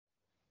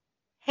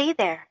Hey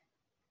there,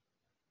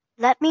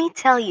 let me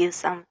tell you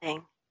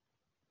something.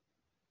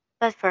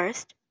 But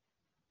first,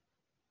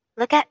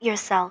 look at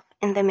yourself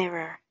in the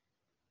mirror.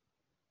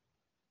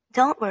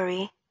 Don't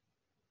worry,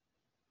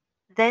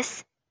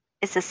 this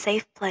is a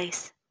safe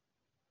place.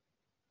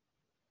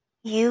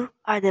 You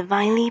are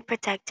divinely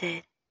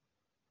protected.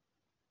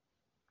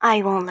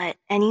 I won't let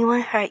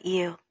anyone hurt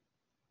you.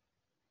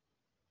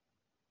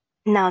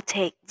 Now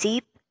take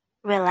deep,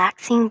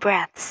 relaxing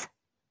breaths.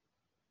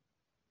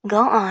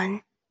 Go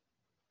on,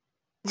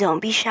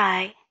 don't be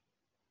shy.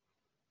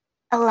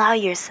 Allow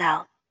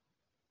yourself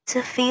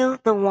to feel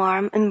the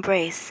warm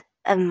embrace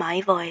of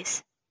my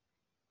voice.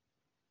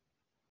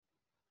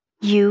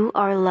 You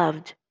are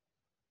loved.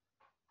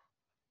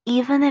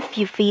 Even if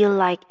you feel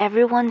like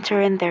everyone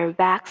turned their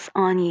backs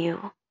on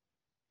you,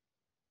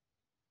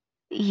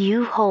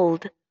 you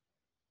hold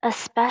a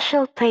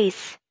special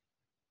place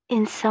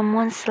in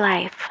someone's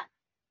life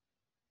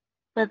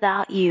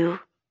without you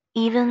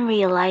even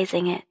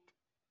realizing it.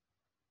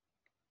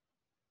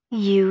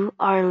 You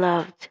are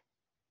loved.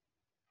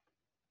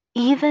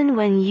 Even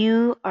when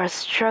you are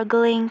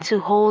struggling to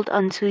hold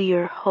onto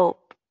your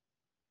hope,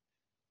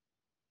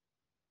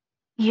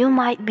 you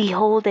might be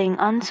holding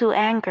onto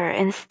anger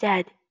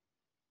instead,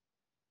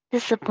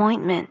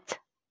 disappointment,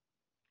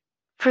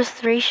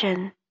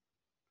 frustration.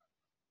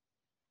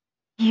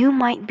 You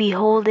might be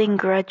holding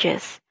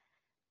grudges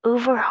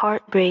over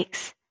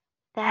heartbreaks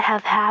that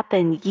have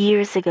happened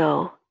years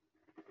ago.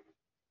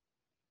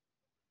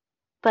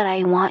 But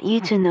I want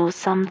you to know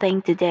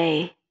something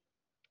today.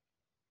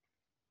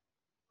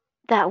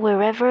 That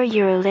wherever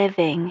you're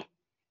living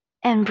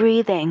and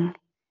breathing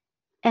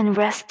and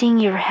resting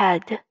your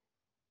head,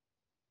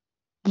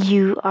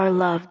 you are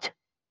loved.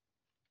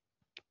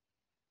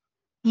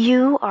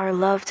 You are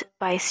loved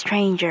by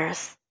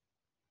strangers.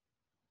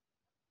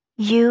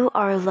 You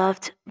are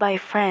loved by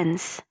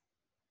friends.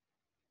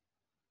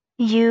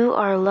 You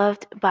are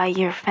loved by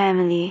your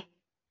family.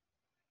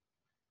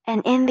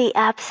 And in the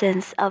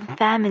absence of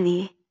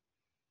family,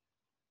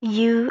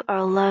 you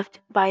are loved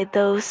by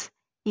those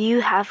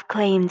you have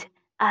claimed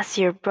as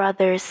your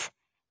brothers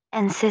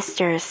and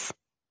sisters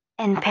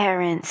and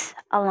parents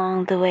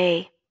along the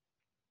way.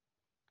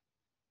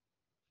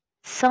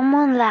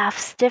 Someone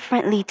laughs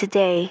differently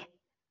today,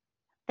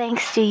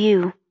 thanks to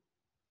you.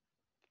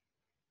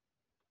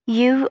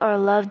 You are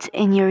loved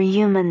in your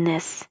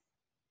humanness,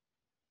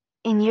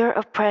 in your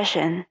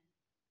oppression,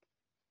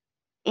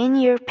 in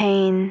your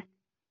pain,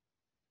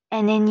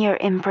 and in your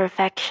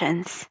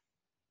imperfections,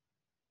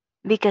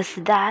 because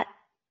that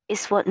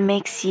is what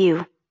makes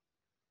you.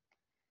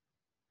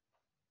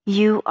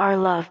 You are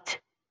loved.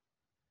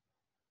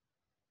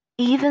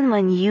 Even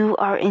when you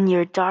are in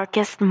your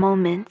darkest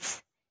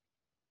moments,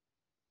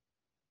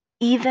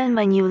 even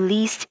when you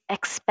least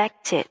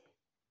expect it,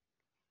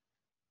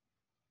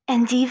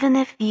 and even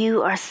if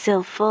you are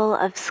still full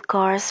of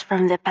scars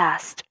from the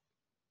past,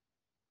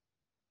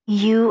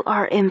 you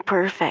are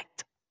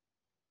imperfect,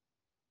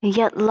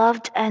 yet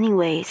loved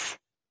anyways,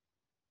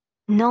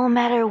 no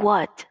matter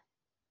what,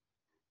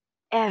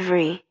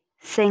 every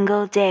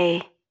single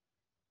day.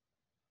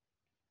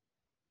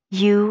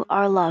 You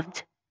are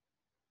loved.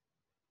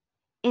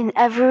 In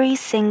every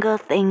single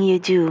thing you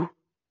do,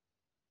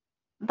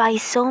 by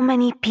so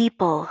many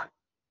people,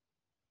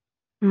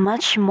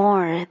 much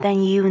more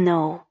than you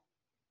know.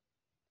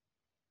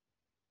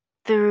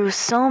 Through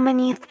so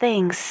many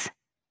things,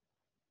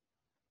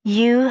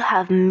 you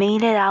have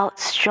made it out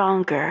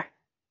stronger.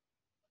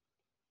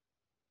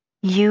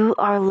 You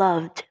are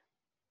loved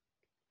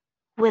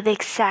with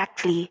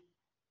exactly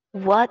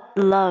what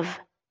love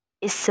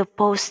is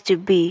supposed to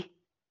be.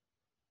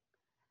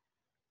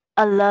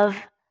 A love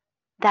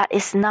that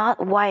is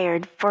not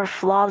wired for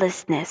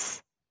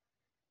flawlessness,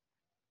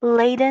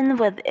 laden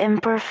with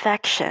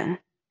imperfection,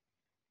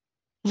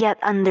 yet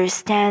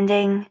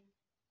understanding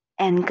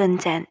and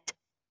content.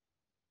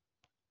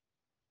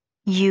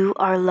 You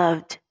are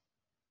loved.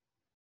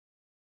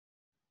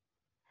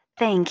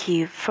 Thank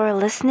you for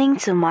listening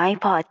to my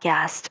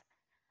podcast.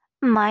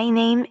 My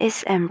name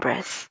is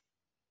Empress,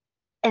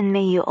 and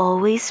may you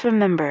always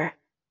remember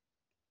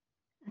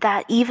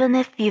that even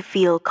if you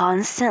feel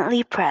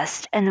constantly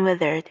pressed and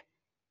withered,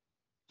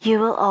 you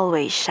will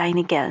always shine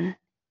again.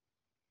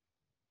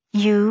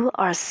 You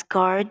are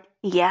scarred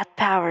yet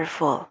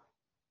powerful,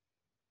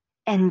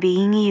 and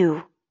being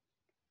you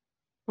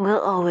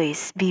will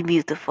always be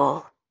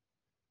beautiful.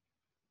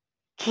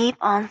 Keep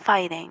on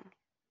fighting.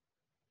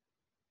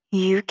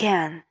 You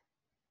can,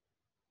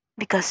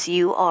 because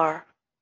you are.